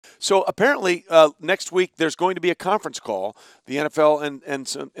So apparently next week there's going to be a conference call. The NFL and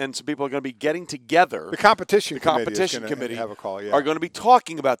some people are going to be getting together. The competition committee have a call, are going to be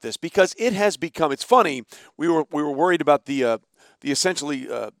talking about this because it has become. It's funny. We were worried about the essentially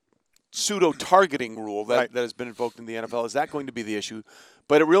pseudo-targeting rule that has been invoked in the NFL. Is that going to be the issue?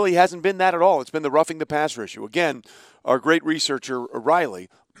 But it really hasn't been that at all. It's been the roughing the passer issue. Again, our great researcher, Riley,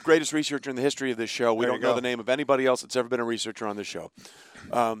 greatest researcher in the history of this show. We don't know the name of anybody else that's ever been a researcher on this show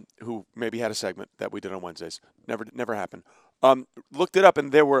who maybe had a segment that we did on Wednesdays. Never happened. Looked it up,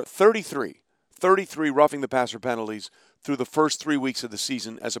 and there were 33 roughing the passer penalties through the first 3 weeks of the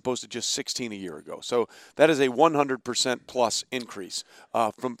season as opposed to just 16 a year ago. So that is a 100% plus increase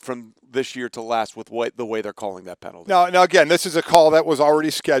from this year to last with the way they're calling that penalty. Now, again, this is a call that was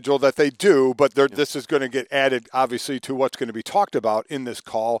already scheduled that they do, but this is going to get added, obviously, to what's going to be talked about in this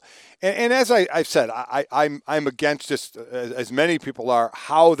call. And as I've said, I'm against just, as many people are,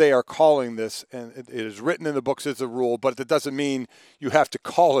 how they are calling this. And it is written in the books as a rule, but it doesn't mean you have to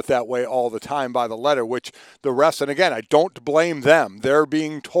call it that way all the time by the letter, which the refs, and again, I don't blame them. They're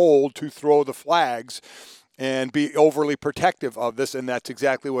being told to throw the flags and be overly protective of this, and that's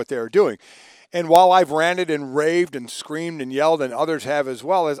exactly what they're doing. And while I've ranted and raved and screamed and yelled, and others have as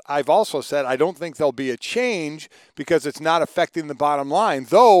well, as I've also said, I don't think there'll be a change because it's not affecting the bottom line.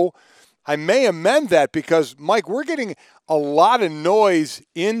 Though I may amend that because, Mike, we're getting a lot of noise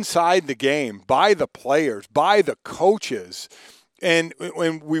inside the game by the players, by the coaches. And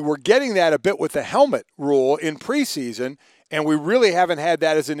when we were getting that a bit with the helmet rule in preseason, and we really haven't had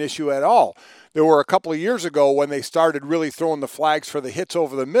that as an issue at all. There were a couple of years ago when they started really throwing the flags for the hits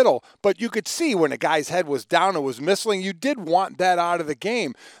over the middle, but you could see when a guy's head was down and was missing, you did want that out of the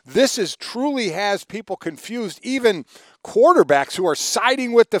game. This truly has people confused, even quarterbacks who are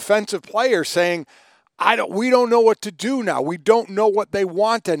siding with defensive players saying, we don't know what to do now. We don't know what they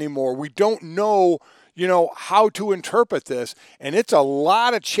want anymore. We don't know how to interpret this. And it's a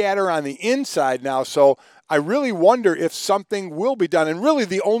lot of chatter on the inside now. So I really wonder if something will be done. And really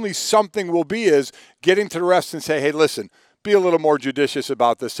the only something will be is getting to the refs and say, hey, listen, be a little more judicious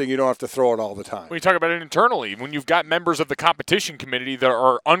about this thing. You don't have to throw it all the time. When you talk about it internally, when you've got members of the competition committee that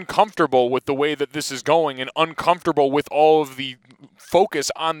are uncomfortable with the way that this is going and uncomfortable with all of the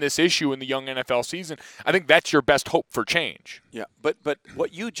focus on this issue in the young NFL season, I think that's your best hope for change. Yeah, but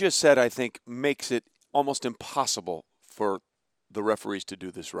what you just said, I think, makes it almost impossible for the referees to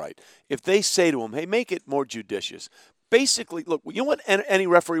do this right. If they say to them, hey, make it more judicious. Basically, look, you know what any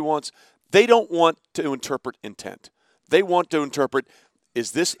referee wants? They don't want to interpret intent. They want to interpret,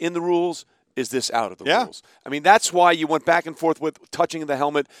 is this in the rules? Is this out of the rules? I mean, that's why you went back and forth with touching the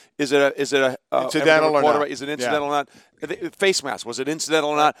helmet. Is it incidental or not? Is it incidental or not? Face mask, was it incidental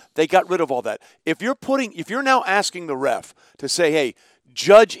or not? They got rid of all that. If you're now asking the ref to say, hey,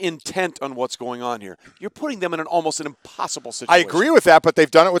 judge intent on what's going on here, you're putting them in almost an impossible situation. I agree with that, but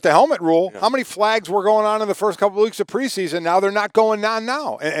they've done it with the helmet rule. Yeah. How many flags were going on in the first couple of weeks of preseason? Now they're not going on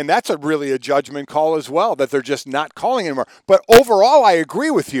now. And that's really a judgment call as well, that they're just not calling anymore. But overall, I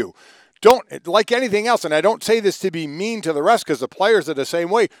agree with you. Don't, like anything else, and I don't say this to be mean to the rest because the players are the same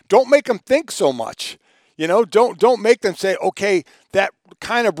way, don't make them think so much. Don't make them say, okay, that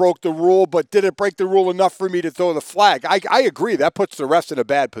kind of broke the rule, but did it break the rule enough for me to throw the flag? I agree. That puts the refs in a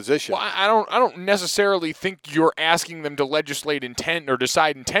bad position. Well, I don't necessarily think you're asking them to legislate intent or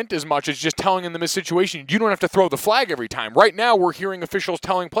decide intent as much as just telling them in this situation, you don't have to throw the flag every time. Right now, we're hearing officials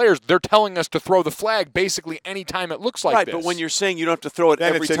telling players, they're telling us to throw the flag basically any time it looks like this. Right, but when you're saying you don't have to throw it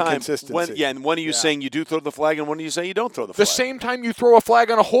then every it's time, inconsistency. and when are you saying you do throw the flag and when are you saying you don't throw the flag? The same time you throw a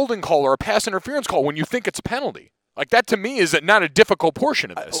flag on a holding call or a pass interference call when you think it's a penalty. Like, that to me is not a difficult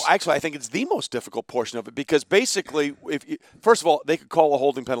portion of this. Actually, I think it's the most difficult portion of it because basically, first of all, they could call a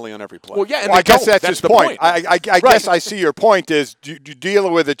holding penalty on every play. Well, yeah, and I guess that's his point. I Right. guess I see your point is you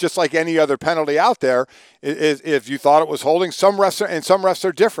deal with it just like any other penalty out there. If you thought it was holding, some refs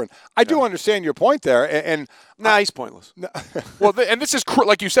are different. I do understand your point there, and he's pointless. Well, and this is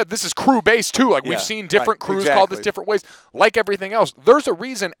like you said, this is crew based too. Like we've seen different crews call this different ways. Like everything else, there's a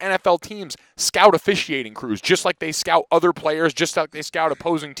reason NFL teams scout officiating crews, just like they scout other players, just like they scout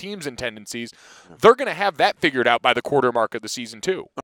opposing teams and tendencies. They're going to have that figured out by the quarter mark of the season too.